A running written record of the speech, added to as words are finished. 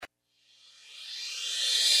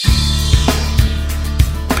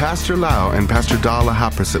Pastor Lau and Pastor Dala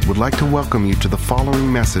Haprasit would like to welcome you to the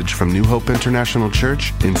following message from New Hope International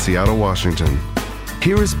Church in Seattle, Washington.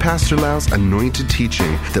 Here is Pastor Lau's anointed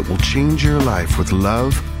teaching that will change your life with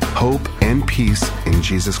love, hope, and peace in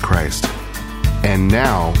Jesus Christ. And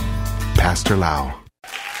now, Pastor Lau.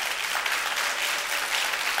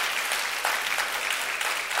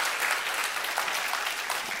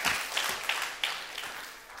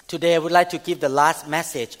 Today I would like to give the last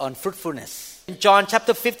message on fruitfulness. In John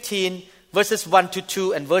chapter 15, verses 1 to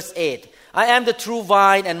 2 and verse 8, I am the true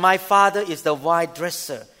vine and my Father is the vine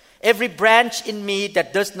dresser. Every branch in me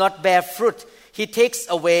that does not bear fruit, he takes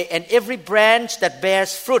away, and every branch that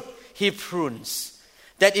bears fruit, he prunes,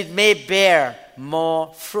 that it may bear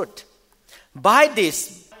more fruit. By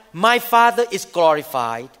this, my Father is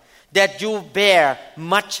glorified, that you bear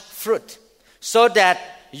much fruit, so that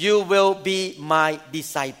you will be my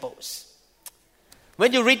disciples.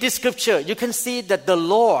 When you read this scripture, you can see that the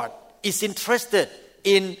Lord is interested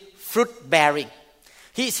in fruit bearing.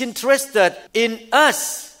 He is interested in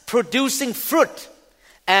us producing fruit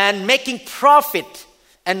and making profit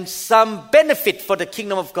and some benefit for the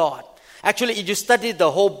kingdom of God. Actually, if you study the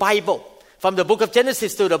whole Bible, from the book of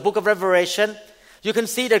Genesis to the book of Revelation, you can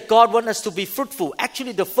see that God wants us to be fruitful.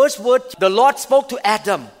 Actually, the first word the Lord spoke to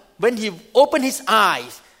Adam when he opened his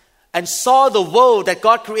eyes and saw the world that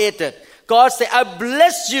God created, God said, I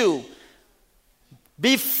bless you,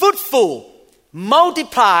 be fruitful,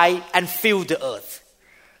 multiply, and fill the earth.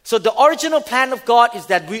 So the original plan of God is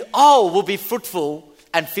that we all will be fruitful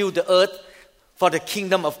and fill the earth for the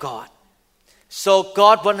kingdom of God. So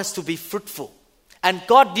God wants us to be fruitful. And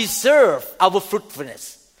God deserves our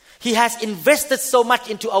fruitfulness. He has invested so much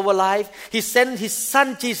into our life. He sent His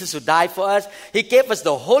Son Jesus to die for us. He gave us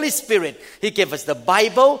the Holy Spirit. He gave us the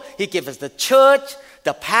Bible. He gave us the church,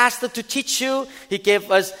 the pastor to teach you. He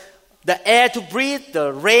gave us the air to breathe,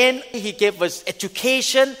 the rain. He gave us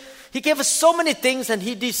education. He gave us so many things, and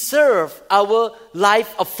He deserves our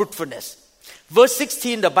life of fruitfulness. Verse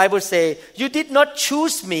 16, the Bible says, you did not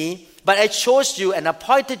choose me, but I chose you and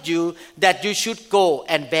appointed you that you should go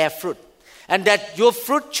and bear fruit, and that your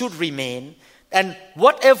fruit should remain, and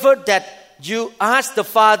whatever that you ask the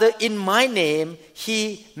Father in my name,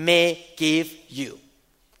 He may give you.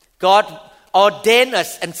 God ordained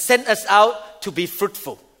us and sent us out to be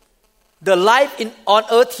fruitful. The life on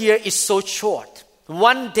earth here is so short.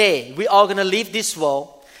 One day, we are going to leave this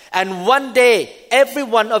world, and one day, every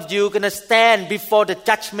one of you going to stand before the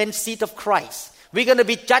judgment seat of Christ. We're going to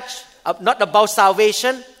be judged not about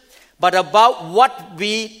salvation, but about what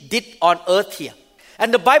we did on earth here.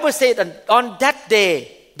 And the Bible says that on that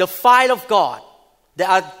day, the fire of God, there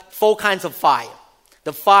are 4 kinds of fire.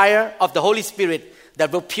 The fire of the Holy Spirit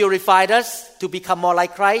that will purify us to become more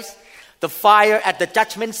like Christ. The fire at the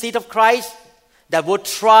judgment seat of Christ that will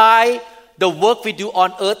try the work we do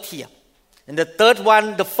on earth here. And the third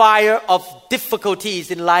one, the fire of difficulties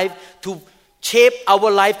in life to shape our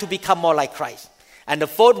life to become more like Christ. And the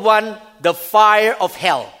fourth one, the fire of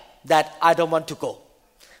hell, that I don't want to go.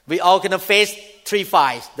 We all going to face 3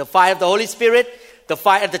 fires. The fire of the Holy Spirit, the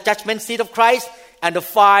fire at the judgment seat of Christ, and the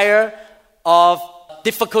fire of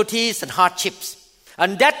difficulties and hardships.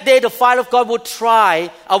 And that day, the fire of God will try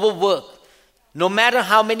our work. No matter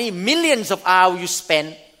how many millions of hours you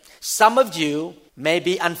spend, some of you,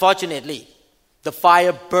 maybe unfortunately, the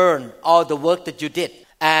fire burned all the work that you did.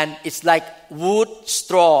 And it's like wood,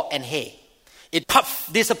 straw, and hay. It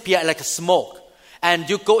disappears like a smoke. And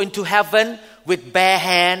you go into heaven with bare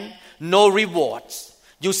hand, no rewards.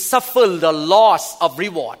 You suffer the loss of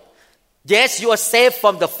reward. Yes, you are saved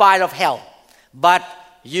from the fire of hell, but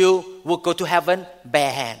you will go to heaven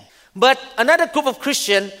bare hand. But another group of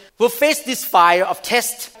Christians will face this fire of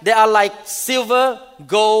test. They are like silver,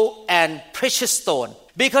 gold, and precious stone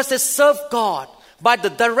because they serve God by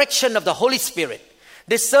the direction of the Holy Spirit.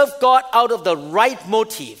 They serve God out of the right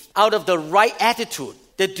motive, out of the right attitude.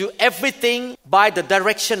 They do everything by the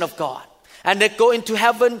direction of God. And they go into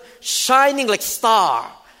heaven shining like star,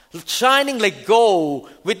 shining like gold,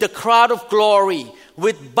 with the crown of glory,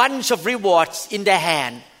 with bunch of rewards in their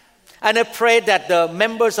hand. And I pray that the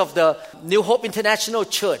members of the New Hope International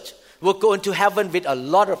Church will go into heaven with a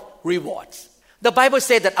lot of rewards. The Bible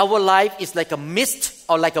says that our life is like a mist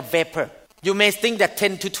or like a vapor. You may think that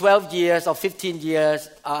 10 to 12 years or 15 years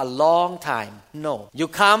are a long time. No. You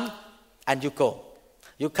come and you go.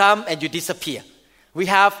 You come and you disappear. We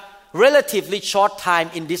have relatively short time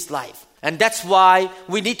in this life. And that's why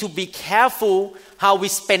we need to be careful how we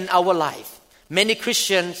spend our life. Many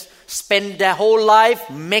Christians spend their whole life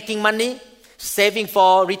making money, saving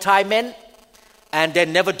for retirement, and they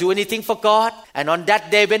never do anything for God. And on that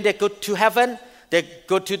day when they go to heaven, they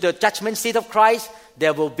go to the judgment seat of Christ,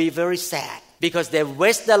 they will be very sad because they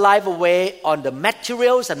waste their life away on the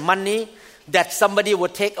materials and money that somebody will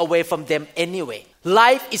take away from them anyway.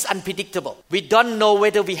 Life is unpredictable. We don't know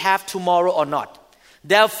whether we have tomorrow or not.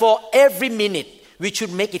 Therefore, every minute we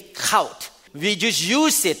should make it count. We just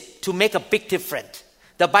use it to make a big difference.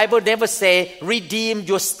 The Bible never say redeem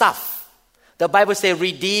your stuff. The Bible say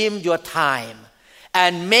redeem your time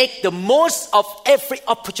and make the most of every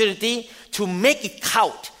opportunity to make it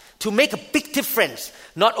count, to make a big difference.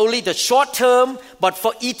 Not only the short term, but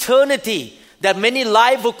for eternity. That many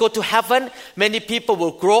lives will go to heaven, many people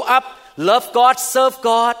will grow up, love God, serve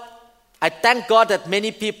God. I thank God that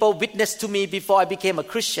many people witnessed to me before I became a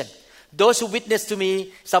Christian. Those who witnessed to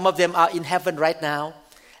me, some of them are in heaven right now,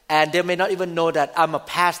 and they may not even know that I'm a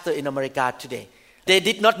pastor in America today. They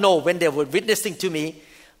did not know when they were witnessing to me,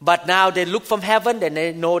 but now they look from heaven and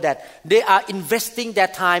they know that they are investing their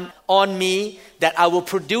time on me, that I will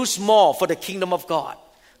produce more for the kingdom of God.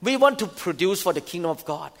 We want to produce for the kingdom of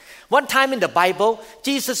God. One time in the Bible,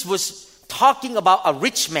 Jesus was talking about a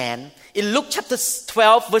rich man in Luke chapter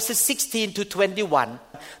 12, verses 16 to 21.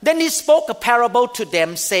 Then he spoke a parable to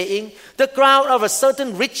them, saying, the ground of a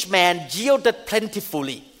certain rich man yielded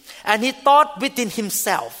plentifully. And he thought within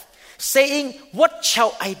himself, saying, what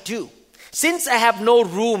shall I do, since I have no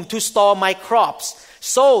room to store my crops?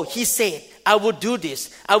 So he said, I will do this.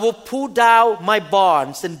 I will pull down my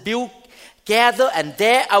barns and gather, and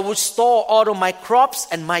there I will store all of my crops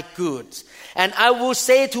and my goods. And I will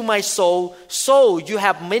say to my soul, soul, you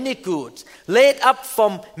have many goods laid up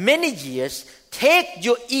from many years. Take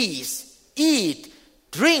your ease, eat,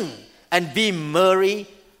 drink, and be merry.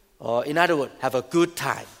 Or in other words, have a good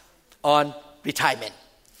time on retirement.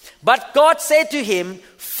 But God said to him,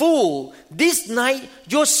 fool, this night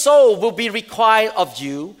your soul will be required of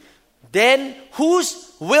you. Then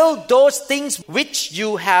whose will those things which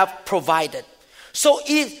you have provided? So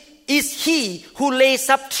is he who lays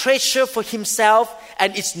up treasure for himself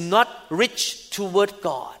and is not rich toward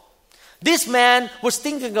God. This man was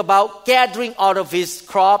thinking about gathering out of his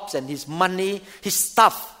crops and his money, his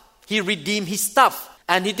stuff. He redeemed his stuff.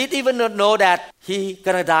 And he didn't even know that he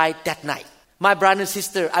gonna die that night. My brother and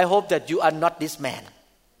sister, I hope that you are not this man.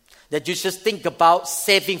 That you just think about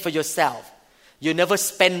saving for yourself. You never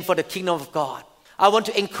spend for the kingdom of God. I want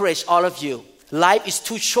to encourage all of you. Life is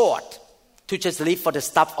too short to just live for the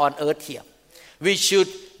stuff on earth here. We should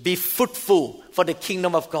be fruitful for the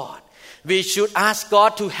kingdom of God. We should ask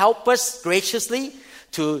God to help us graciously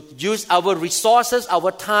to use our resources,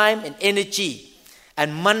 our time and energy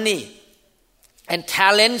and money and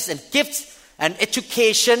talents and gifts and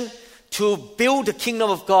education to build the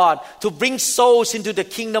kingdom of God, to bring souls into the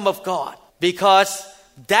kingdom of God, because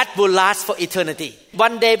that will last for eternity.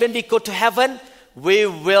 One day when we go to heaven, we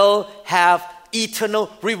will have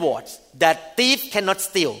eternal rewards that thief cannot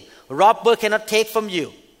steal, robber cannot take from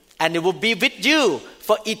you, and it will be with you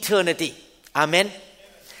for eternity. Amen.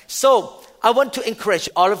 So I want to encourage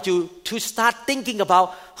all of you to start thinking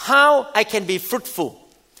about how I can be fruitful.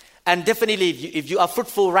 And definitely if you are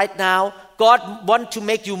fruitful right now, God wants to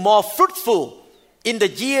make you more fruitful in the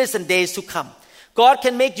years and days to come. God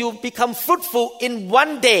can make you become fruitful in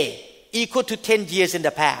one day equal to 10 years in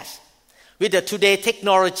the past. With the today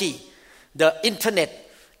technology, the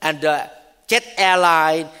internet and the jet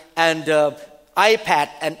airline and the iPad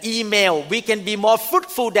and email, we can be more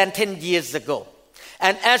fruitful than 10 years ago.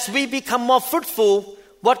 And as we become more fruitful,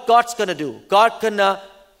 what God's going to do? God's going to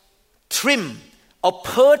trim or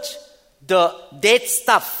purge the dead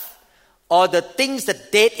stuff or the things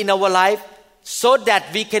that dead in our life so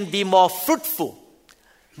that we can be more fruitful.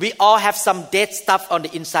 We all have some dead stuff on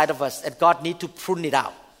the inside of us and God needs to prune it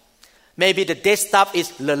out. Maybe the dead stuff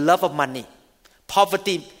is the love of money,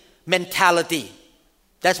 poverty mentality.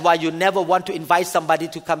 That's why you never want to invite somebody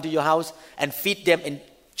to come to your house and feed them and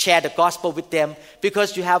share the gospel with them,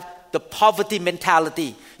 because you have the poverty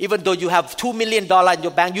mentality. Even though you have $2 million in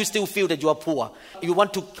your bank, you still feel that you are poor. You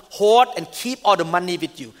want to hoard and keep all the money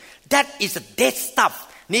with you. That is a dead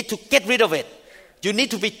stuff. Need to get rid of it. You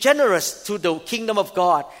need to be generous to the kingdom of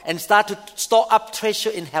God and start to store up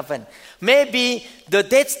treasure in heaven. Maybe the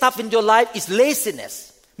dead stuff in your life is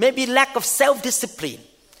laziness. Maybe lack of self-discipline.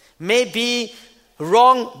 Maybe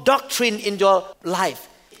wrong doctrine in your life.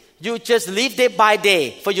 You just live day by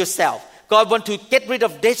day for yourself. God wants to get rid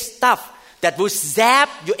of this stuff that will zap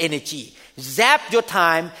your energy, zap your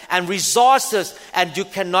time and resources, and you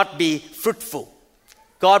cannot be fruitful.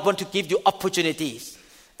 God wants to give you opportunities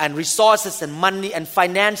and resources and money and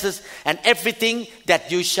finances and everything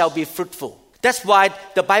that you shall be fruitful. That's why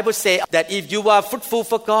the Bible says that if you are fruitful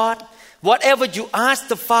for God, Whatever you ask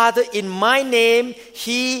the Father in my name,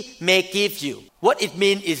 He may give you. What it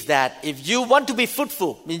means is that if you want to be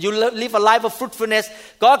fruitful, you live a life of fruitfulness,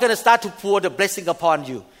 God is going to start to pour the blessing upon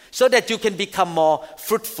you so that you can become more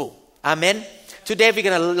fruitful. Amen. Today we're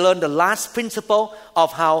going to learn the last principle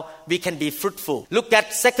of how we can be fruitful. Look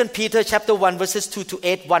at 2 Peter chapter 1 verses 2 to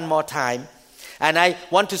 8 one more time. And I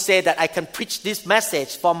want to say that I can preach this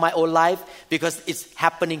message from my own life because it's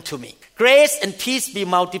happening to me. Grace and peace be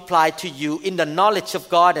multiplied to you in the knowledge of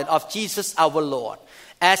God and of Jesus our Lord,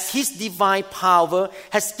 as His divine power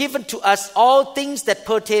has given to us all things that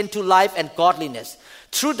pertain to life and godliness,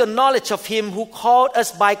 through the knowledge of Him who called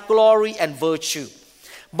us by glory and virtue,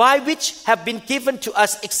 by which have been given to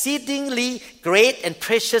us exceedingly great and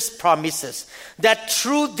precious promises, that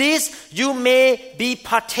through this you may be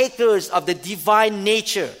partakers of the divine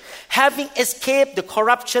nature, having escaped the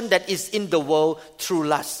corruption that is in the world through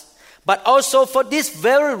lust. But also for this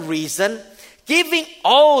very reason, giving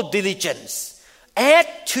all diligence, add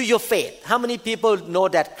to your faith. How many people know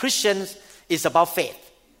that Christians is about faith?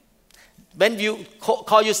 When you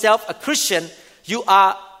call yourself a Christian, you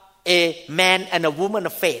are a man and a woman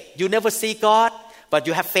of faith. You never see God, but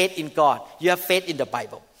you have faith in God. You have faith in the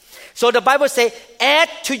Bible. So the Bible says, add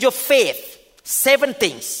to your faith 7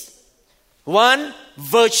 things. 1,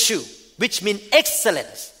 virtue, which means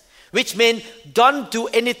excellence, which means don't do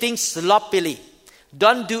anything sloppily.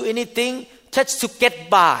 Don't do anything just to get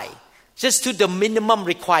by, just to the minimum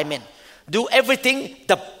requirement. Do everything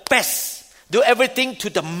the best. Do everything to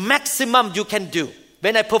the maximum you can do.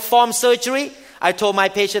 When I perform surgery, I told my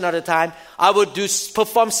patient all the time, I will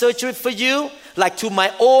perform surgery for you like to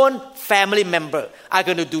my own family member. I'm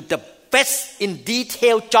going to do the best in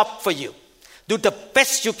detail job for you. Do the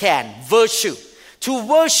best you can. Virtue. To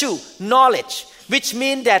virtue, knowledge, which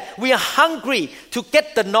means that we are hungry to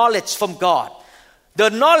get the knowledge from God. The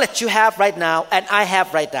knowledge you have right now and I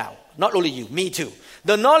have right now. Not only you, me too.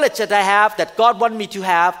 The knowledge that I have, that God wants me to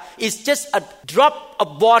have, is just a drop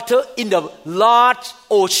of water in the large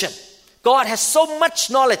ocean. God has so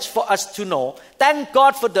much knowledge for us to know. Thank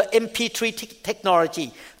God for the MP3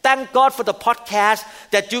 technology. Thank God for the podcast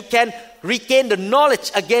that you can regain the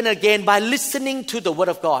knowledge again and again by listening to the Word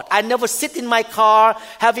of God. I never sit in my car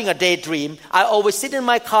having a daydream. I always sit in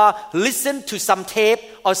my car, listen to some tape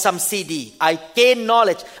or some CD. I gain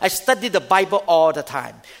knowledge. I study the Bible all the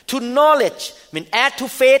time. To knowledge, mean add to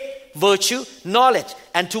faith, virtue, knowledge.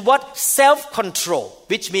 And to what? Self-control,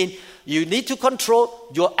 which means you need to control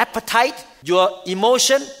your appetite, your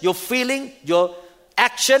emotion, your feeling, your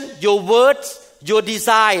action, your words, your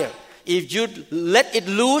desire. If you let it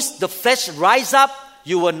loose, the flesh rise up,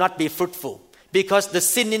 you will not be fruitful. Because the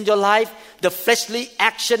sin in your life, the fleshly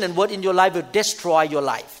action and word in your life will destroy your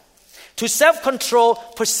life. To self-control,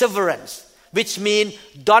 perseverance, which means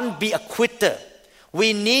don't be a quitter.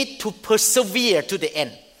 We need to persevere to the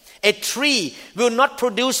end. A tree will not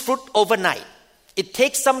produce fruit overnight. It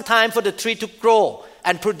takes some time for the tree to grow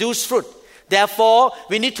and produce fruit. Therefore,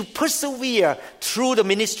 we need to persevere through the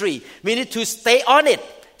ministry. We need to stay on it.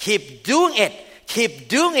 Keep doing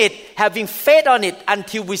it, having faith on it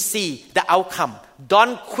until we see the outcome.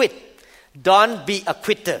 Don't quit. Don't be a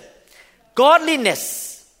quitter.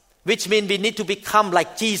 Godliness, which means we need to become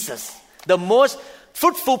like Jesus. The most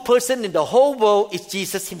fruitful person in the whole world is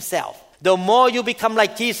Jesus Himself. The more you become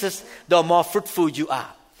like Jesus, the more fruitful you are.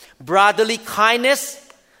 Brotherly kindness.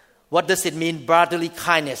 What does it mean, brotherly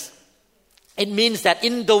kindness? It means that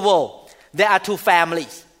in the world, there are 2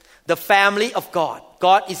 families. The family of God.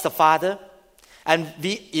 God is the Father. And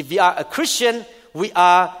if we are a Christian, we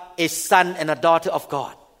are a son and a daughter of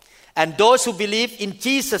God. And those who believe in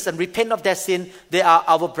Jesus and repent of their sin, they are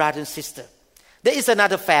our brother and sister. There is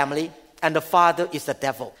another family, and the father is the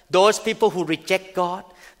devil. Those people who reject God,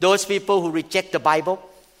 those people who reject the Bible.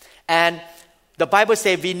 And the Bible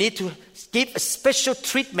says we need to give a special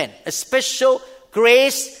treatment, a special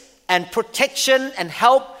grace and protection and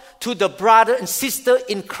help to the brother and sister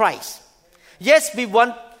in Christ. Yes, we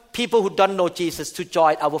want people who don't know Jesus to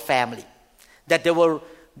join our family, that they will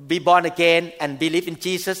be born again and believe in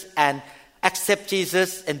Jesus and accept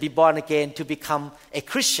Jesus and be born again to become a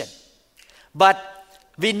Christian. But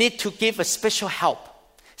we need to give a special help,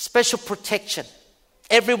 special protection.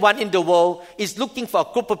 Everyone in the world is looking for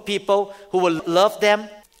a group of people who will love them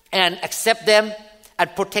and accept them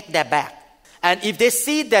and protect their back. And if they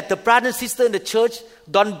see that the brother and sister in the church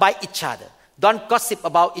don't bite each other, don't gossip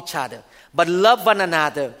about each other, but love one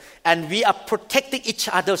another, and we are protecting each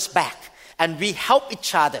other's back, and we help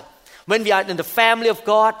each other. When we are in the family of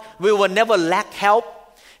God, we will never lack help,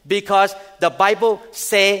 because the Bible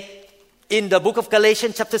says in the book of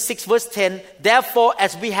Galatians chapter 6 verse 10, therefore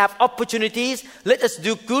as we have opportunities, let us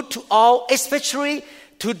do good to all, especially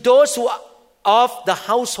to those who are of the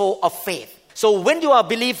household of faith. So when you are a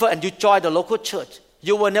believer and you join the local church,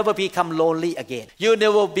 you will never become lonely again. You will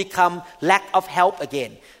never become lack of help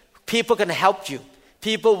again. People can help you.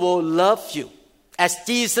 People will love you. As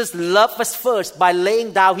Jesus loved us first by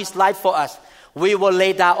laying down His life for us, we will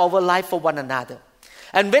lay down our life for one another.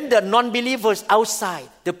 And when the non-believers outside,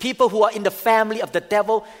 the people who are in the family of the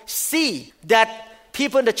devil, see that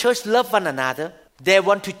people in the church love one another, they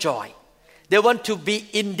want to join. They want to be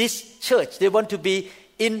in this church. They want to be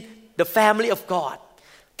in the family of God.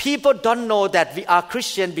 People don't know that we are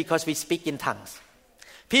Christian because we speak in tongues.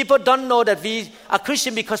 People don't know that we are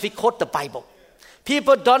Christian because we quote the Bible.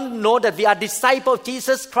 People don't know that we are disciples of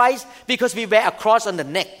Jesus Christ because we wear a cross on the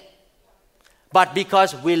neck. But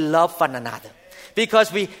because we love one another.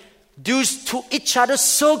 Because we do to each other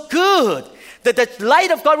so good that the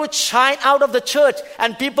light of God will shine out of the church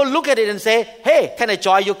and people look at it and say, hey, can I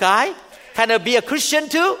join you guys? Can I be a Christian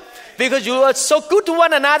too? Because you are so good to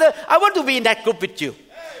one another, I want to be in that group with you.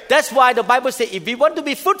 That's why the Bible says if we want to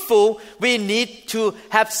be fruitful, we need to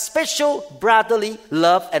have special brotherly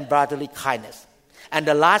love and brotherly kindness. And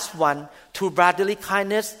the last one, through brotherly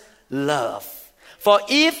kindness, love. For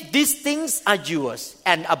if these things are yours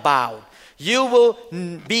and abound, you will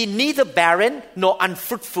be neither barren nor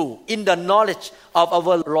unfruitful in the knowledge of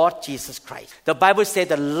our Lord Jesus Christ. The Bible says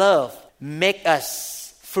that love makes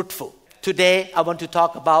us fruitful. Today, I want to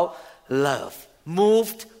talk about love.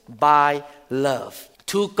 Moved by love.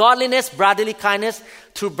 To godliness, brotherly kindness.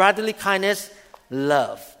 To brotherly kindness,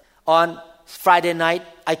 love. On Friday night,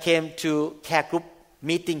 I came to care group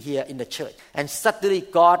meeting here in the church. And suddenly,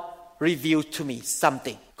 God revealed to me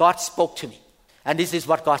something. God spoke to me. And this is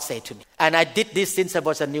what God said to me. And I did this since I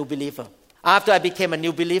was a new believer. After I became a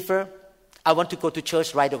new believer, I want to go to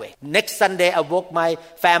church right away. Next Sunday, I woke my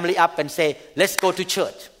family up and say, let's go to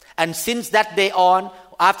church. And since that day on,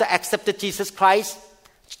 after I accepted Jesus Christ,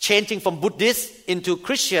 changing from Buddhist into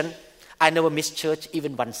Christian, I never missed church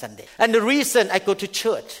even one Sunday. And the reason I go to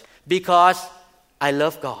church, because I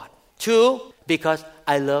love God. 2, because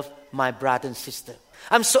I love my brother and sister.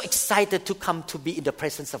 I'm so excited to come to be in the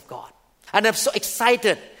presence of God. And I'm so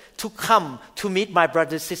excited to come to meet my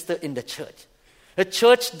brother and sister in the church. A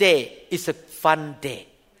church day is a fun day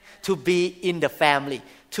to be in the family,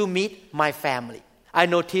 to meet my family. I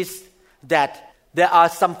noticed that there are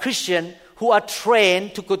some Christians who are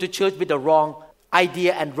trained to go to church with the wrong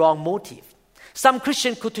idea and wrong motive. Some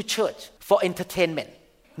Christians go to church for entertainment,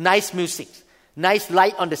 nice music, nice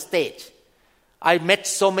light on the stage. I met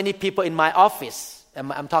so many people in my office.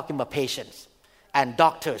 I'm talking about patients and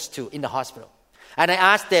doctors too in the hospital. And I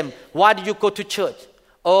asked them, why do you go to church?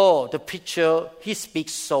 Oh, the preacher, he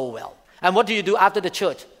speaks so well. And what do you do after the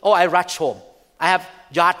church? Oh, I rush home. I have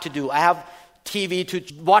yard to do. I have TV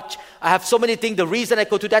to watch. I have so many things. The reason I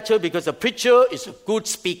go to that church because the preacher is a good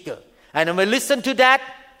speaker. And when I listen to that,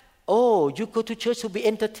 oh, you go to church to be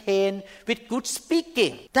entertained with good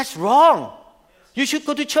speaking. That's wrong. You should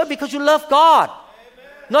go to church because you love God.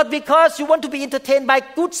 Amen. Not because you want to be entertained by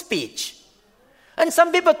good speech. And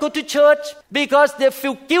some people go to church because they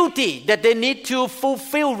feel guilty that they need to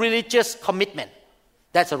fulfill religious commitment.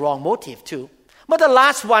 That's a wrong motive too. But the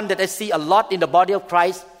last one that I see a lot in the body of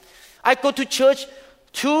Christ, I go to church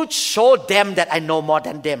to show them that I know more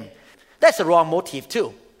than them. That's a wrong motive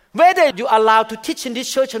too. Whether you're allowed to teach in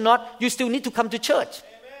this church or not, you still need to come to church.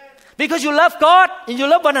 Amen. Because you love God and you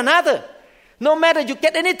love one another. No matter you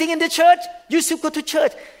get anything in the church, you still go to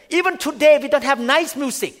church. Even today, we don't have nice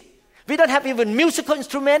music. We don't have even musical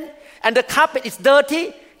instrument, and the carpet is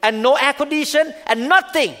dirty, and no air condition, and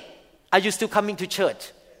nothing. Are you still coming to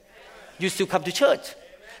church? You still come to church.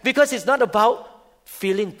 Because it's not about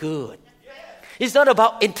feeling good. It's not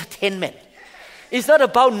about entertainment. It's not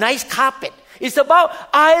about nice carpet. It's about,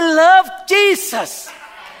 I love Jesus.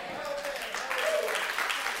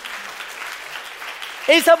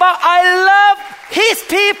 It's about, I love His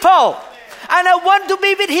people. And I want to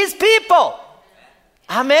be with His people.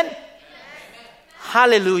 Amen.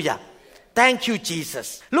 Hallelujah. Thank you,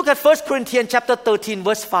 Jesus. Look at 1 Corinthians chapter 13,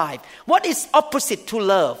 verse 5. What is opposite to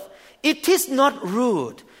love? It is not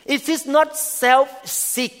rude. It is not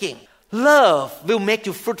self-seeking. Love will make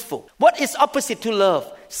you fruitful. What is opposite to love?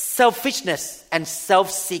 Selfishness and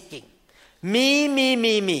self-seeking.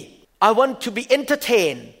 Me. I want to be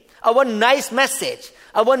entertained. I want nice message.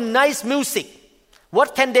 I want nice music.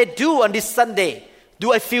 What can they do on this Sunday?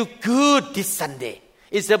 Do I feel good this Sunday?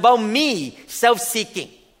 It's about me, self-seeking.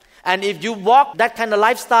 And if you walk that kind of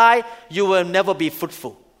lifestyle, you will never be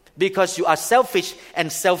fruitful because you are selfish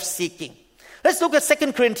and self-seeking. Let's look at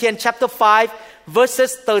 2 Corinthians chapter 5,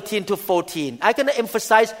 verses 13 to 14. I'm going to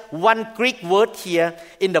emphasize one Greek word here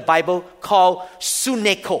in the Bible called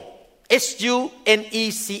suneko. S-U-N-E-C-H-O.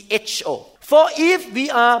 For if we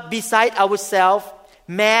are beside ourselves,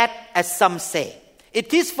 mad as some say,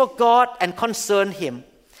 it is for God and concern Him.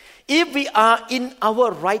 If we are in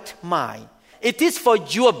our right mind, it is for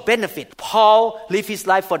your benefit. Paul lived his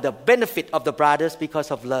life for the benefit of the brothers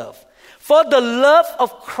because of love. For the love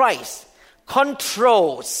of Christ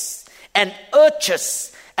controls and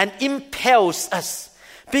urges and impels us,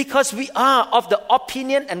 because we are of the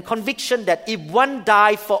opinion and conviction that if one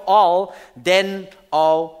died for all, then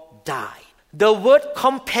all die. The word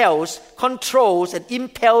compels, controls, and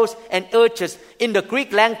impels and urges in the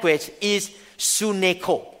Greek language is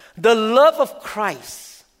suneko. The love of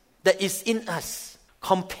Christ that is in us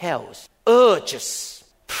compels, urges,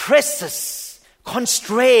 presses,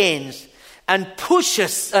 constrains, and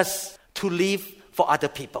pushes us to live for other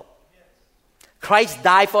people. Christ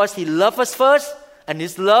died for us. He loved us first, and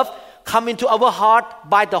His love come into our heart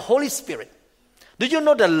by the Holy Spirit. Do you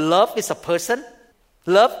know that love is a person?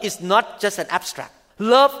 Love is not just an abstract.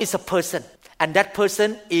 Love is a person, and that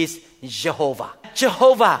person is Jehovah.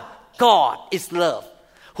 Jehovah, God, is love,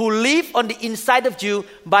 who lives on the inside of you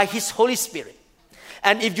by His Holy Spirit.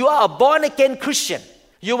 And if you are a born-again Christian,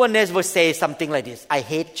 you will never say something like this: I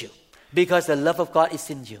hate you, because the love of God is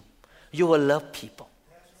in you. You will love people.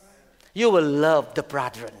 You will love the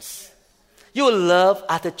brethren. You will love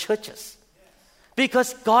other churches,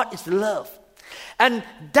 because God is love. And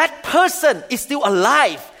that person is still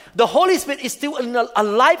alive. The Holy Spirit is still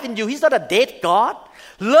alive in you. He's not a dead God.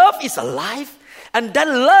 Love is alive. And that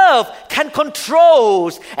love can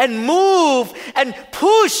control and move and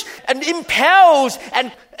push and impels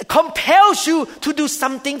and compels you to do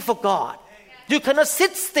something for God. You cannot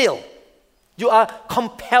sit still. You are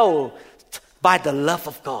compelled by the love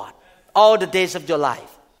of God all the days of your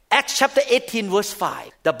life. Acts chapter 18 verse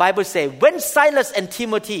 5, the Bible says, when Silas and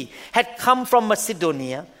Timothy had come from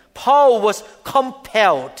Macedonia, Paul was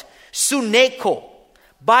compelled, suneko,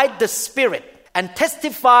 by the Spirit, and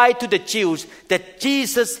testified to the Jews that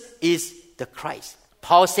Jesus is the Christ.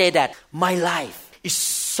 Paul said that my life is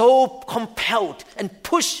so compelled and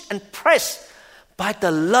pushed and pressed by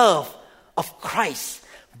the love of Christ,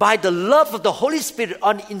 by the love of the Holy Spirit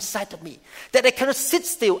on the inside of me, that I cannot sit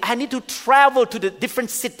still. I need to travel to the different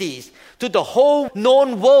cities, to the whole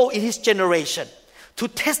known world in His generation, to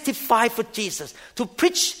testify for Jesus, to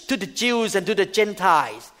preach to the Jews and to the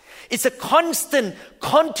Gentiles. It's a constant,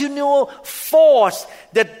 continual force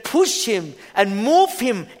that pushes Him and moves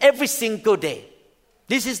Him every single day.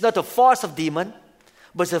 This is not a force of demon,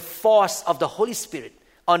 but it's a force of the Holy Spirit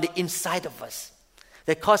on the inside of us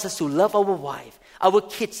that causes us to love our wife, our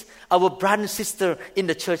kids, our brother and sister in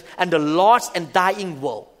the church, and the lost and dying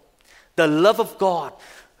world. The love of God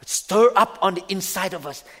stir up on the inside of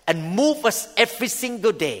us and move us every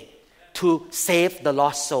single day to save the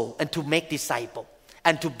lost soul and to make disciples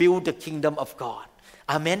and to build the kingdom of God.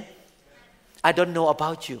 Amen? I don't know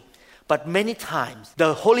about you, but many times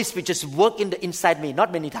the Holy Spirit just work in the inside me,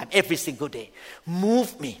 not many times, every single day.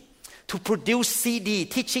 Move me to produce CD,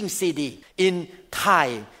 teaching CD in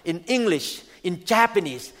Thai, in English, in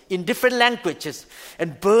Japanese, in different languages,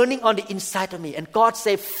 and burning on the inside of me. And God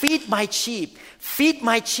said, feed my sheep, feed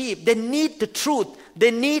my sheep. They need the truth.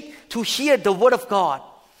 They need to hear the word of God.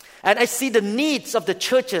 And I see the needs of the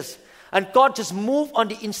churches, and God just moved on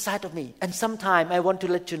the inside of me. And sometimes I want to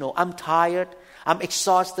let you know, I'm tired, I'm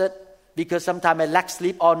exhausted, because sometimes I lack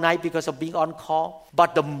sleep all night because of being on call.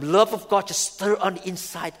 But the love of God just stirs on the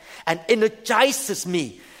inside and energizes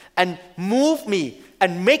me and move me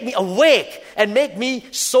and make me awake and make me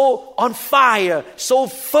so on fire, so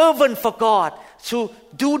fervent for God to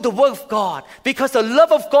do the work of God. Because the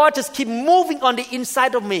love of God just keep moving on the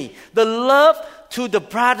inside of me. The love to the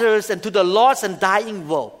brothers and to the lost and dying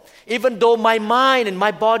world. Even though my mind and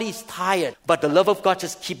my body is tired, but the love of God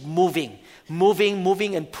just keep moving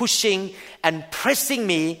and pushing and pressing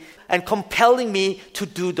me and compelling me to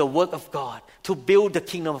do the work of God, to build the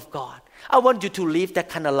kingdom of God. I want you to live that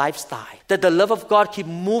kind of lifestyle, that the love of God keep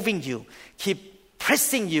moving you, keep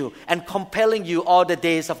pressing you and compelling you all the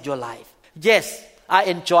days of your life. Yes, I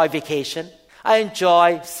enjoy vacation. I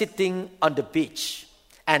enjoy sitting on the beach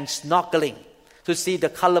and snorkeling to see the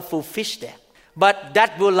colorful fish there. But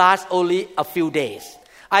that will last only a few days.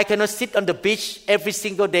 I cannot sit on the beach every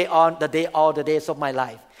single day all the days of my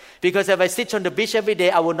life. Because if I sit on the beach every day,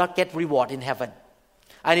 I will not get reward in heaven.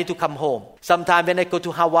 I need to come home. Sometimes when I go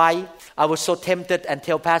to Hawaii, I was so tempted and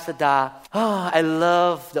tell Pastor Da, I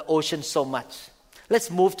love the ocean so much. Let's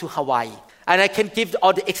move to Hawaii. And I can give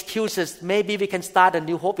all the excuses. Maybe we can start a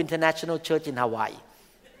New Hope International Church in Hawaii.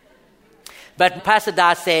 But Pastor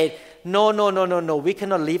Da said, no. We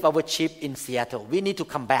cannot leave our ship in Seattle. We need to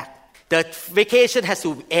come back. The vacation has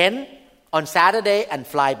to end on Saturday and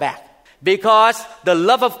fly back. Because the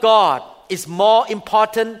love of God is more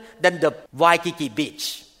important than the Waikiki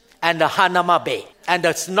Beach and the Hanama Bay and the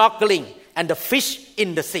snorkeling and the fish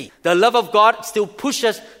in the sea. The love of God still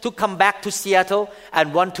pushes us to come back to Seattle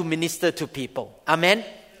and want to minister to people. Amen?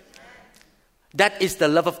 That is the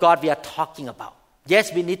love of God we are talking about.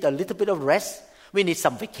 Yes, we need a little bit of rest. We need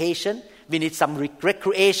some vacation. We need some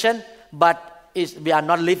recreation. But we are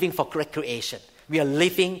not living for recreation. We are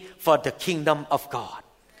living for the kingdom of God.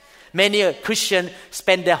 Many Christians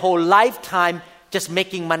spend their whole lifetime just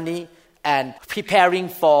making money and preparing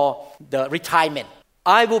for the retirement.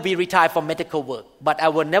 I will be retired from medical work, but I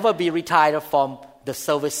will never be retired from the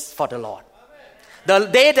service for the Lord. The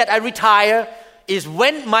day that I retire is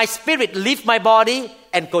when my spirit leaves my body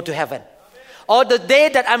and go to heaven. Or the day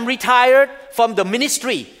that I'm retired from the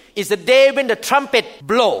ministry is the day when the trumpet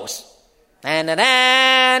blows.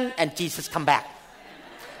 And Jesus come back.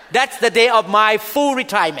 That's the day of my full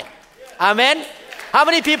retirement. Amen. How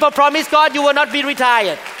many people promise God you will not be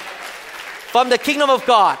retired from the kingdom of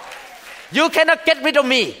God? You cannot get rid of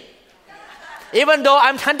me. Even though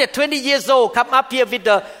I'm 120 years old, come up here with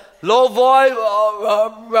the low voice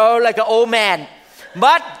like an old man.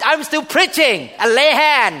 But I'm still preaching and lay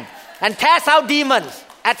hands and cast out demons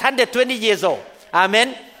at 120 years old.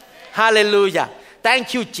 Amen. Hallelujah.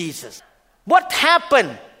 Thank you, Jesus. What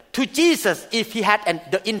happened to Jesus if he had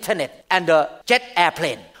the internet and the jet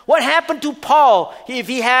airplane? What happened to Paul if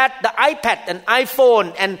he had the iPad and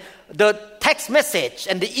iPhone and the text message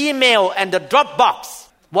and the email and the Dropbox?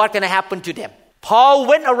 What's going to happen to them? Paul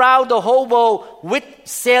went around the whole world with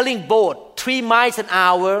sailing boat 3 miles an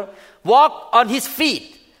hour, walked on his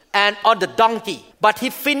feet and on the donkey. But he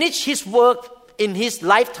finished his work in his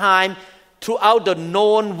lifetime throughout the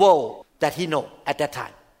known world that he knew at that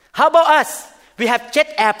time. How about us? We have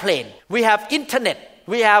jet airplane, we have internet,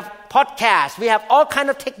 we have podcasts, we have all kinds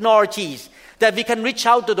of technologies that we can reach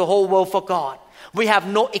out to the whole world for God. We have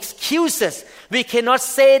no excuses. We cannot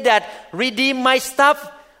say that redeem my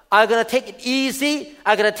stuff, I'm going to take it easy,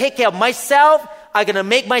 I'm going to take care of myself, I'm going to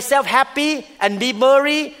make myself happy and be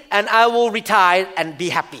merry, and I will retire and be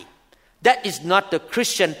happy. That is not the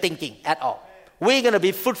Christian thinking at all. We're going to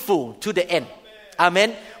be fruitful to the end.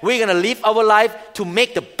 Amen. We're going to live our life to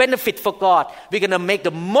make the benefit for God. We're going to make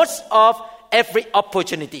the most of every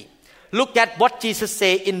opportunity. Look at what Jesus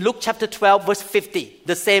said in Luke chapter 12 verse 50.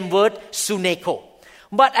 The same word, suneko.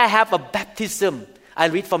 But I have a baptism. I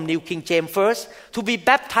read from New King James first. To be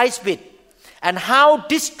baptized with. And how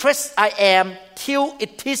distressed I am till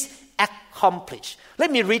it is accomplished.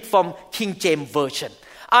 Let me read from King James Version.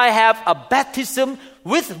 I have a baptism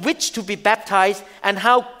with which to be baptized, and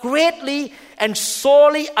how greatly and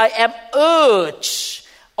sorely I am urged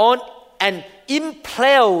on and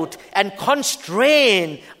impelled and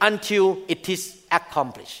constrained until it is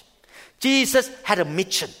accomplished. Jesus had a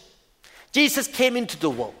mission. Jesus came into the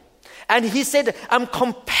world, and he said, I'm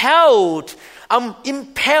compelled, I'm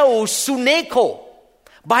impelled, suneko,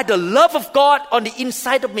 by the love of God on the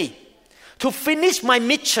inside of me to finish my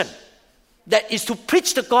mission. That is to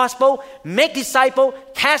preach the gospel, make disciples,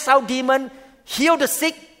 cast out demons, heal the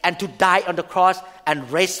sick, and to die on the cross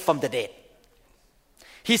and raise from the dead.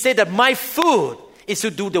 He said that my food is to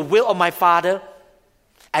do the will of my Father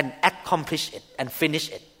and accomplish it and finish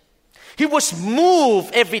it. He was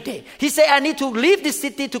moved every day. He said, I need to leave this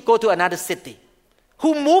city to go to another city.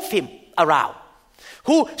 Who moved him around?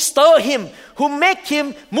 Who stirred him? Who made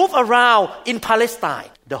him move around in Palestine?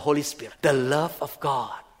 The Holy Spirit, the love of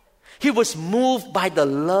God. He was moved by the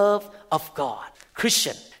love of God.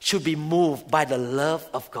 Christian should be moved by the love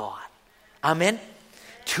of God. Amen.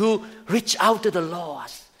 To reach out to the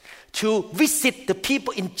lost, to visit the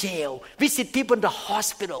people in jail, visit people in the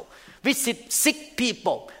hospital, visit sick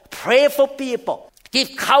people, pray for people,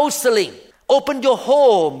 give counseling, open your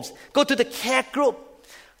homes, go to the care group,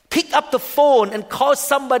 pick up the phone and call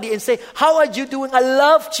somebody and say, how are you doing? I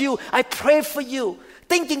loved you. I pray for you.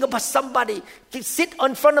 Thinking about somebody, sit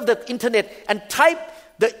in front of the internet and type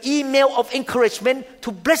the email of encouragement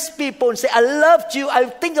to bless people and say, I loved you, I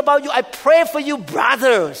think about you, I pray for you,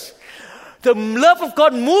 brothers. The love of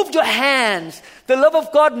God moved your hands. The love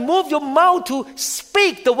of God moved your mouth to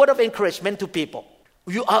speak the word of encouragement to people.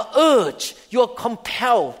 You are urged, you are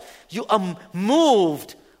compelled, you are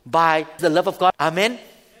moved by the love of God. Amen.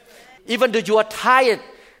 Even though you are tired,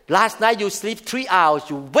 last night you sleep 3 hours,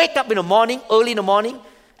 you wake up in the morning, early in the morning,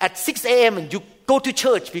 at 6 a.m. and you go to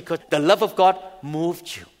church because the love of God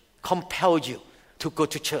moved you, compelled you to go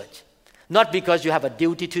to church. Not because you have a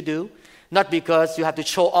duty to do, not because you have to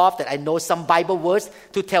show off that I know some Bible words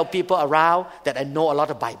to tell people around that I know a lot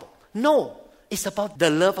of Bible. No, it's about the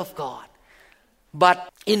love of God. But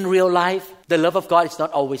in real life, the love of God is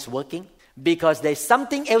not always working because there's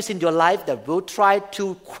something else in your life that will try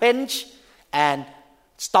to quench and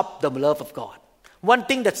stop the love of God. One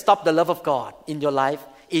thing that stops the love of God in your life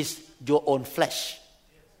is your own flesh.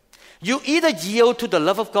 You either yield to the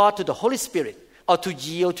love of God, to the Holy Spirit, or to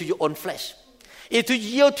yield to your own flesh. If you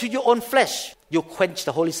yield to your own flesh, you quench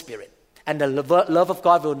the Holy Spirit, and the love of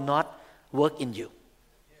God will not work in you.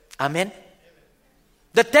 Amen?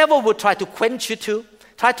 The devil will try to quench you too,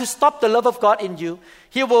 try to stop the love of God in you.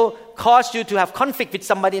 He will cause you to have conflict with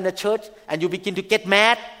somebody in the church, and you begin to get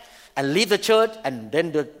mad and leave the church, and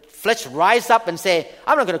then the flesh rise up and say,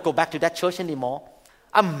 I'm not going to go back to that church anymore.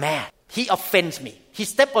 I'm mad. He offends me. He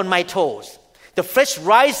stepped on my toes. The flesh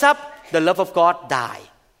rise up, the love of God die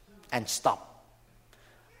and stop.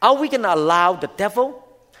 Are we going to allow the devil?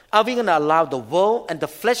 Are we going to allow the world and the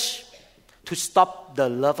flesh to stop the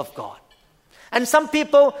love of God? And some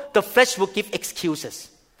people, the flesh will give excuses.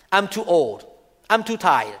 I'm too old. I'm too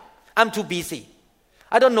tired. I'm too busy.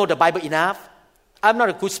 I don't know the Bible enough. I'm not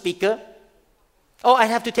a good speaker. Oh, I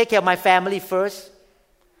have to take care of my family first.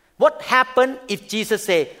 What happened if Jesus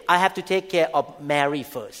said, I have to take care of Mary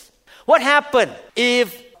first? What happened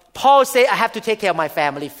if Paul said, I have to take care of my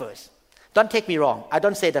family first? Don't take me wrong. I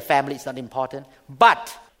don't say the family is not important.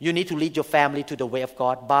 But you need to lead your family to the way of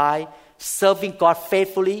God by serving God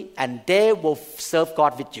faithfully, and they will serve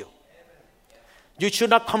God with you. You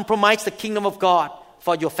should not compromise the kingdom of God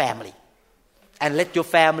for your family and let your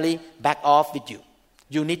family back off with you.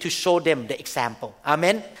 You need to show them the example.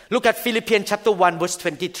 Amen. Look at Philippians chapter 1 verse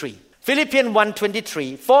 23. Philippians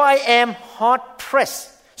 1:23. For I am hard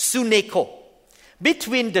pressed, suneko,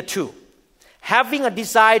 between the two, having a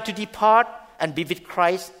desire to depart and be with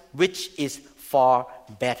Christ, which is far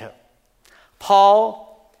better. Paul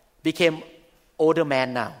became older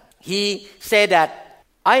man now. He said that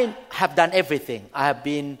I have done everything. I have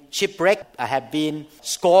been shipwrecked. I have been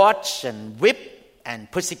scourged and whipped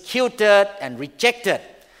and persecuted and rejected.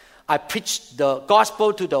 I preached the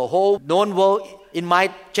gospel to the whole known world in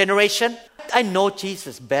my generation. I know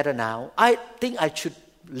Jesus better now. I think I should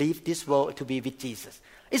leave this world to be with Jesus.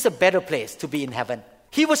 It's a better place to be in heaven.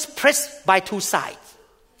 He was pressed by two sides.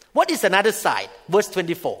 What is another side? Verse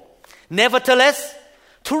 24. Nevertheless,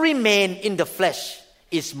 to remain in the flesh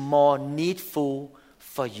is more needful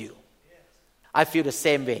for you. I feel the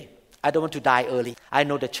same way. I don't want to die early. I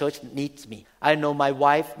know the church needs me. I know my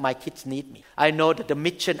wife, my kids need me. I know that the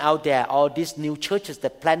mission out there, all these new churches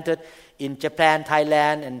that planted in Japan,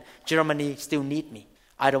 Thailand, and Germany still need me.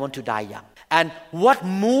 I don't want to die young. And what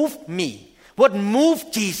moved me, what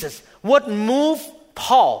moved Jesus, what moved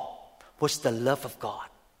Paul was the love of God.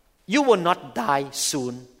 You will not die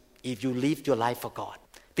soon if you live your life for God,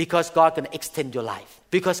 because God can extend your life,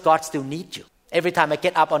 because God still needs you. Every time I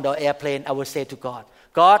get up on the airplane, I will say to God,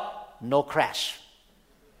 God, no crash,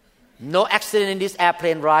 no accident in this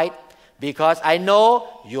airplane ride, because I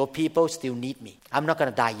know your people still need me. I'm not going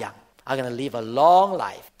to die young. I'm going to live a long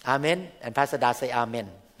life. Amen. And Pastor Da say amen.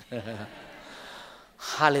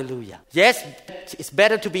 Hallelujah. Yes, it's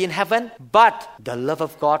better to be in heaven, but the love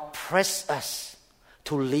of God presses us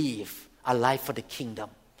to live a life for the kingdom,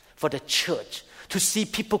 for the church, to see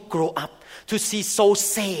people grow up, to see souls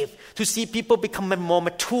saved, to see people become more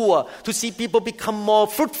mature, to see people become more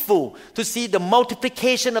fruitful, to see the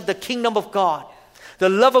multiplication of the kingdom of God. The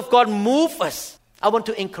love of God moves us. I want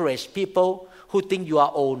to encourage people who think you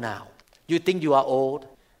are old now. You think you are old.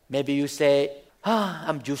 Maybe you say,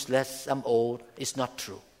 I'm useless, I'm old. It's not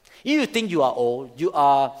true. If you think you are old, you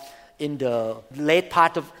are in the late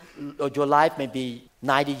part of your life, maybe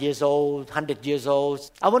 90 years old, 100 years old.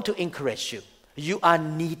 I want to encourage you. You are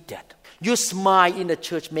needed. Your smile in the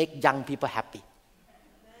church make young people happy.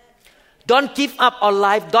 Don't give up on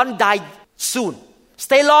life. Don't die soon.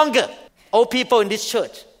 Stay longer. Old people in this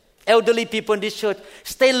church, elderly people in this church,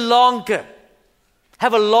 stay longer.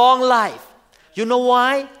 Have a long life. You know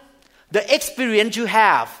why? The experience you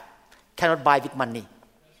have cannot buy with money.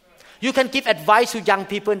 You can give advice to young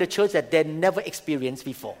people in the church that they never experienced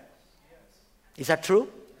before. Is that true?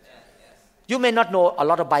 You may not know a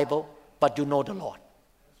lot of Bible, but you know the Lord.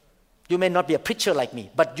 You may not be a preacher like me,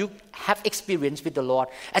 but you have experience with the Lord,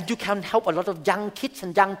 and you can help a lot of young kids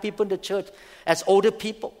and young people in the church as older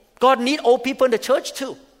people. God needs old people in the church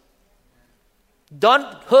too. Don't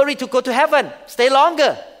hurry to go to heaven. Stay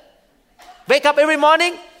longer. Wake up every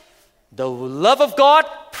morning. The love of God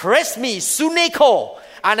press me, suneko.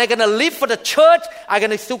 And I'm going to live for the church. I'm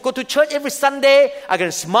going to still go to church every Sunday. I'm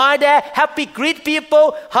going to smile there, happy, greet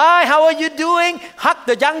people. Hi, how are you doing? Hug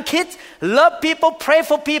the young kids. Love people, pray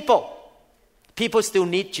for people. People still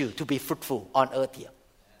need you to be fruitful on earth here.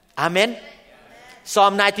 Amen.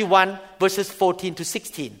 Psalm 91 verses 14 to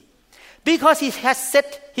 16. Because he has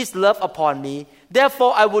set his love upon me,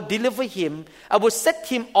 therefore I will deliver him. I will set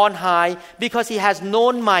him on high because he has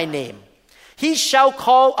known my name. He shall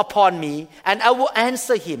call upon me and I will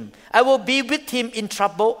answer him. I will be with him in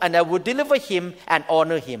trouble and I will deliver him and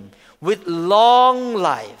honor him. With long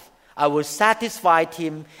life I will satisfy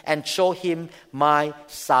him and show him my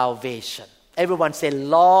salvation. Everyone say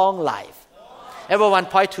long life. Everyone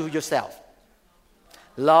point to yourself.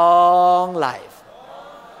 Long life.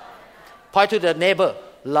 Point to the neighbor.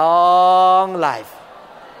 Long life.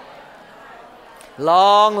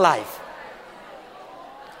 Long life.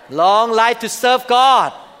 Long life to serve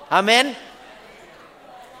God. Amen.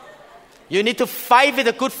 You need to fight with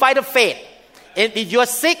a good fight of faith. If you're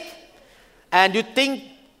sick and you think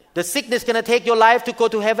the sickness is going to take your life to go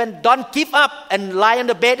to heaven, don't give up and lie on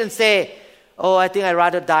the bed and say, oh, I think I'd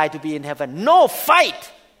rather die to be in heaven. No,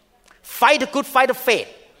 fight. Fight a good fight of faith.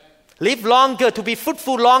 Live longer, to be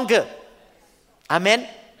fruitful longer. Amen.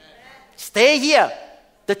 Stay here.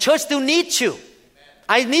 The church still needs you.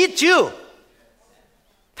 I need you.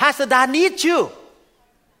 Pastor Da needs you.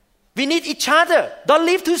 We need each other. Don't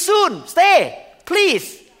leave too soon. Stay.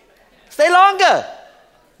 Please. Stay longer.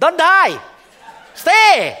 Don't die.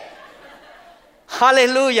 Stay.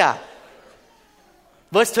 Hallelujah.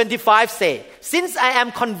 Verse 25 says, since I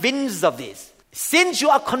am convinced of this, since you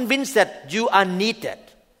are convinced that you are needed,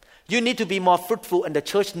 you need to be more fruitful and the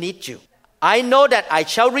church needs you. I know that I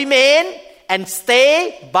shall remain and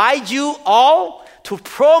stay by you all to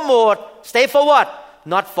promote. Stay for what?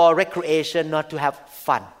 Not for recreation, not to have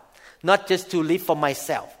fun, not just to live for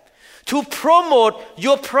myself. To promote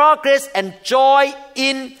your progress and joy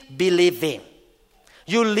in believing.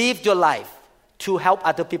 You live your life to help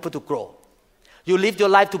other people to grow. You live your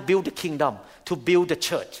life to build the kingdom, to build the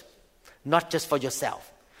church, not just for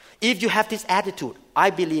yourself. If you have this attitude, I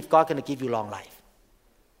believe God is going to give you long life.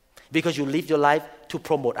 Because you live your life to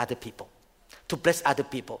promote other people, to bless other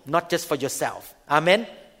people, not just for yourself. Amen?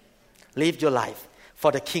 Live your life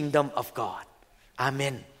for the kingdom of God.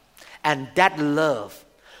 Amen. And that love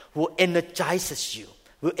will energize you,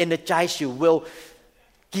 will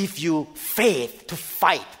give you faith to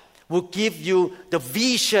fight, will give you the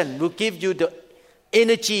vision, will give you the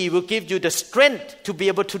energy, will give you the strength to be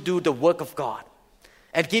able to do the work of God,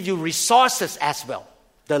 and give you resources as well.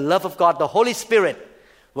 The love of God, the Holy Spirit,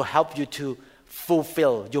 will help you to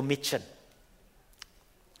fulfill your mission.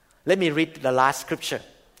 Let me read the last scripture.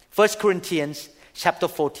 1 Corinthians chapter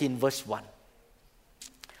 14 verse 1.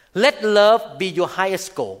 Let love be your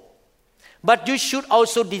highest goal, but you should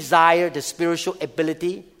also desire the spiritual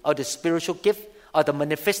ability or the spiritual gift or the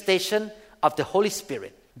manifestation of the Holy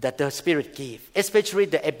Spirit that the Spirit gives, especially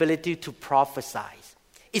the ability to prophesy.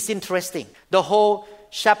 It's interesting. The whole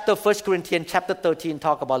chapter, 1 Corinthians chapter 13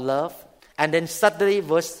 talk about love, and then suddenly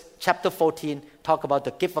chapter 14 talk about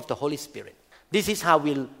the gift of the Holy Spirit. This is how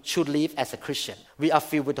we should live as a Christian. We are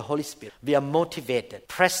filled with the Holy Spirit. We are motivated,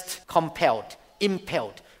 pressed, compelled,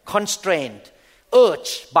 impelled, constrained,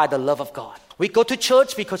 urged by the love of God. We go to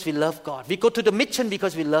church because we love God. We go to the mission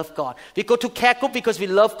because we love God. We go to care group because we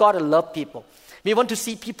love God and love people. We want to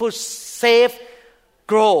see people saved,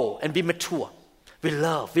 grow, and be mature. We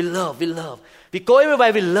love. We go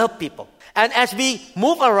everywhere, we love people. And as we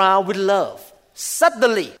move around with love,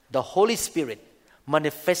 suddenly the Holy Spirit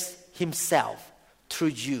manifests Himself through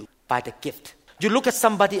you by the gift. You look at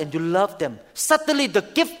somebody and you love them. Suddenly the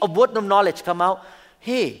gift of word of knowledge come out.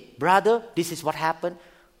 Hey, brother, this is what happened.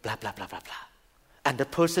 Blah, blah, blah, blah, blah. And the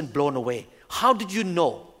person blown away. How did you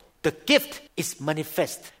know? The gift is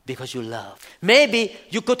manifest because you love. Maybe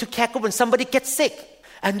you go to care group and somebody gets sick.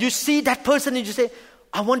 And you see that person and you say,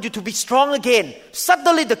 I want you to be strong again.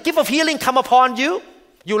 Suddenly the gift of healing come upon you.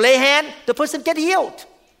 You lay hand, the person get healed.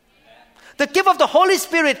 The gift of the Holy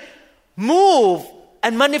Spirit move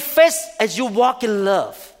and manifest as you walk in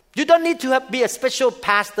love. You don't need to be a special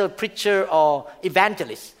pastor, preacher, or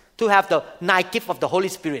evangelist to have the 9 gifts of the Holy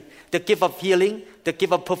Spirit. The gift of healing, the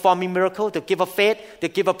gift of performing miracles, the gift of faith, the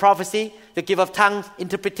gift of prophecy, the gift of tongue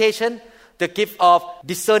interpretation, the gift of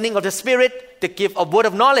discerning of the Spirit, the gift of word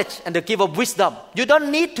of knowledge, and the gift of wisdom. You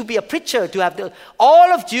don't need to be a preacher to have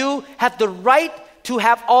all of you have the right to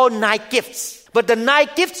have all 9 gifts. But the 9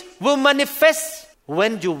 gifts will manifest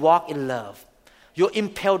when you walk in love. you're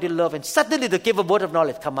impelled in love, and suddenly the gift of word of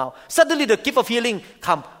knowledge come out. Suddenly the gift of healing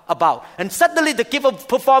come about. And suddenly the gift of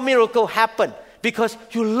perform miracle happen. Because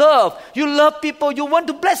you love people, you want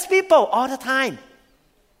to bless people all the time.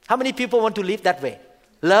 How many people want to live that way?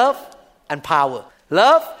 Love and power.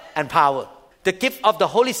 Love and power. The gift of the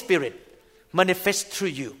Holy Spirit manifests through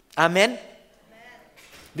you. Amen?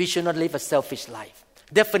 We should not live a selfish life.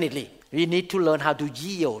 Definitely, we need to learn how to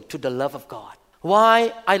yield to the love of God.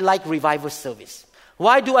 Why I like revival service?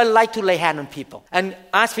 Why do I like to lay hand on people and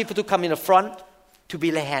ask people to come in the front to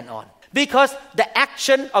be laid hand on? Because the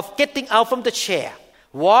action of getting out from the chair,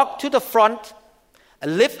 walk to the front,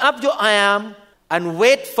 and lift up your arm and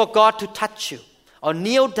wait for God to touch you, or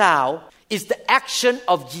kneel down, is the action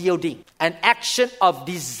of yielding, an action of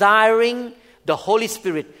desiring the Holy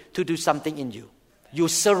Spirit to do something in you. You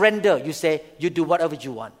surrender. You say, you do whatever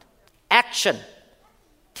you want. Action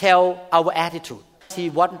tell our attitude. He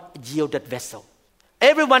wants yielded vessel.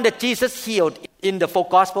 Everyone that Jesus healed in the four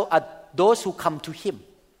Gospels are those who come to Him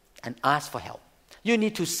and ask for help. You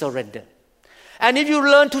need to surrender. And if you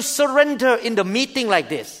learn to surrender in the meeting like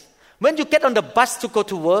this, when you get on the bus to go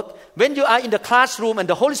to work, when you are in the classroom and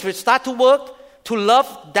the Holy Spirit start to work, to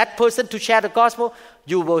love that person, to share the gospel,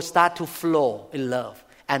 you will start to flow in love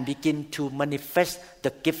and begin to manifest the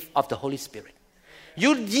gift of the Holy Spirit.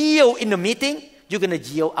 You yield in the meeting, you're going to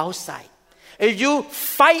yield outside. If you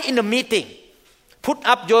fight in the meeting, put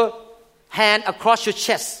up your hand across your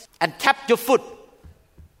chest and tap your foot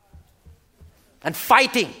and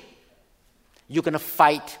fighting, you're going to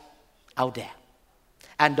fight out there.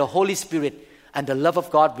 And the Holy Spirit and the love of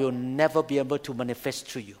God will never be able to manifest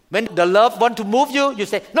through you. When the love want to move you, you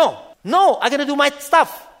say, no, I'm going to do my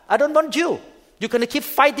stuff. I don't want you. You're going to keep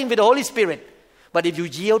fighting with the Holy Spirit. But if you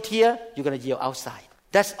yield here, you're going to yield outside.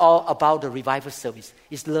 That's all about the revival service.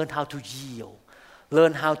 Is learn how to yield.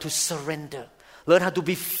 Learn how to surrender. Learn how to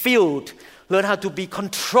be filled. Learn how to be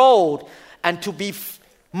controlled and to be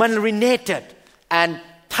marinated and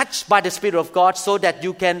touched by the Spirit of God so that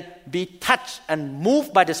you can be touched and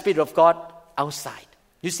moved by the Spirit of God outside.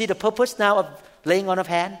 You see the purpose now of laying on of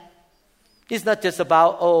hand? It's not just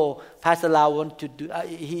about, Pastor Lau wants to do,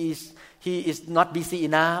 he is not busy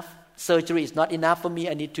enough. Surgery is not enough for me.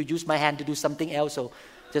 I need to use my hand to do something else. So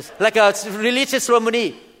just like a religious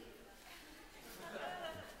ceremony.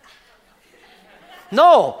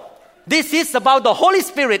 No, this is about the Holy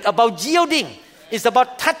Spirit, about yielding. It's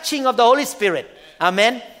about touching of the Holy Spirit.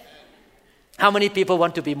 Amen. How many people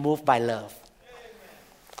want to be moved by love?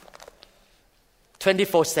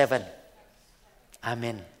 24/7.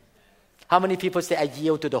 Amen. How many people say, I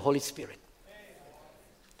yield to the Holy Spirit?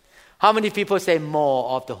 How many people say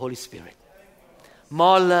more of the Holy Spirit?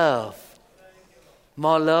 More love.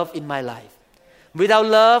 More love in my life. Without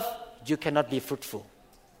love, you cannot be fruitful.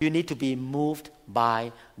 You need to be moved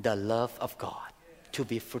by the love of God to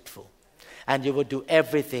be fruitful. And you will do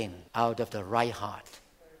everything out of the right heart.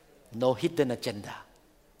 No hidden agenda.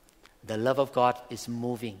 The love of God is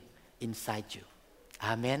moving inside you.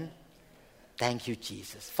 Amen. Thank you,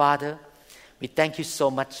 Jesus. Father, we thank you so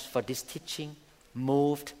much for this teaching,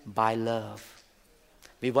 moved by love.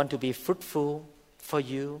 We want to be fruitful for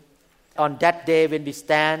you. On that day when we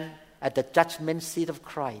stand at the judgment seat of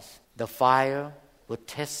Christ, the fire will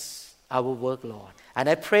test our work, Lord. And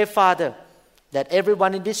I pray, Father, that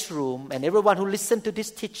everyone in this room and everyone who listened to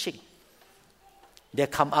this teaching, they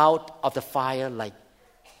come out of the fire like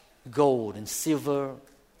gold and silver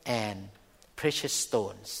and precious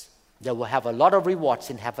stones. They will have a lot of rewards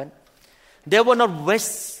in heaven. They will not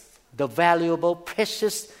waste the valuable,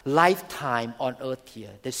 precious lifetime on earth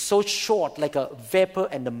here. They're so short, like a vapor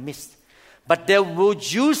and a mist. But they will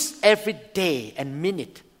use every day and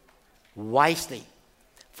minute wisely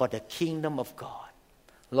for the kingdom of God.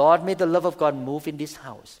 Lord, may the love of God move in this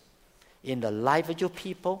house, in the life of your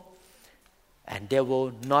people, and they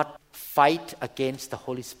will not fight against the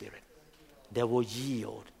Holy Spirit. They will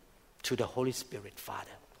yield to the Holy Spirit,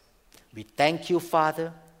 Father. We thank you,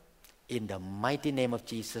 Father. In the mighty name of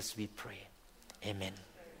Jesus, we pray. Amen.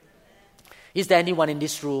 Is there anyone in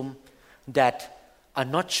this room that are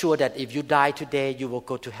not sure that if you die today, you will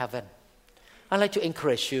go to heaven? I'd like to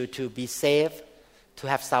encourage you to be saved, to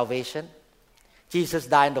have salvation. Jesus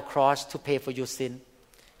died on the cross to pay for your sin.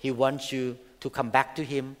 He wants you to come back to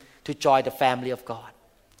Him, to join the family of God.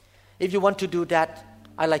 If you want to do that,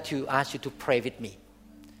 I'd like to ask you to pray with me.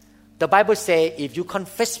 The Bible says, if you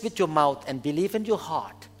confess with your mouth and believe in your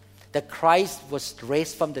heart that Christ was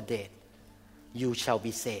raised from the dead, you shall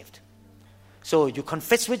be saved. So you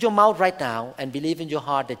confess with your mouth right now and believe in your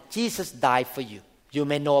heart that Jesus died for you. You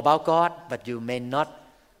may know about God, but you may not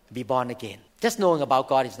be born again. Just knowing about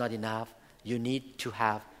God is not enough. you need to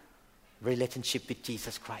have relationship with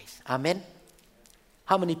Jesus Christ. Amen.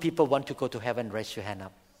 How many people want to go to heaven? Raise your hand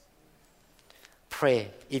up.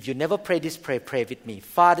 Pray. If you never pray this prayer, pray with me.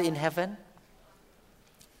 Father in heaven,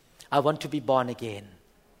 I want to be born again.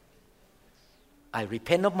 I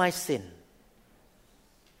repent of my sin.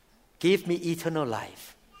 Give me eternal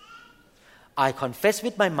life. I confess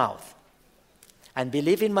with my mouth and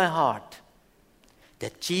believe in my heart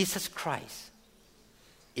that Jesus Christ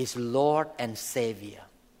is Lord and Savior.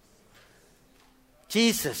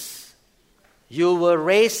 Jesus, you were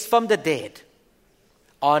raised from the dead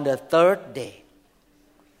on the third day.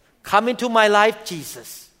 Come into my life,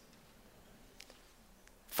 Jesus.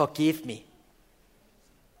 Forgive me.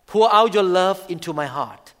 Pour out your love into my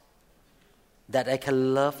heart that I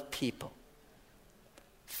can love people.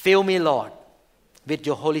 Fill me, Lord, with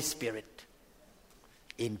your Holy Spirit.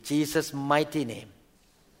 In Jesus' mighty name,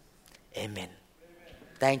 amen.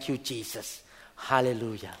 Thank you, Jesus.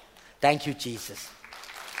 Hallelujah. Thank you, Jesus.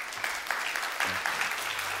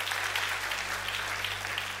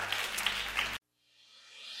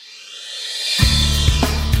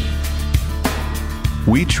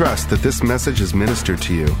 We trust that this message is ministered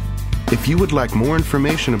to you. If you would like more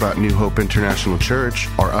information about New Hope International Church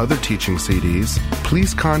or other teaching CDs,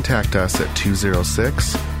 please contact us at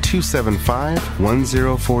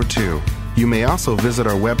 206-275-1042. You may also visit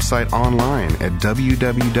our website online at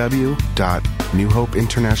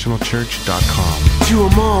www.newhopeinternationalchurch.com. To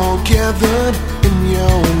 'em all gathered in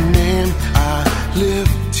your name, I live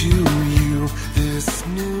to you this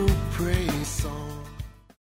new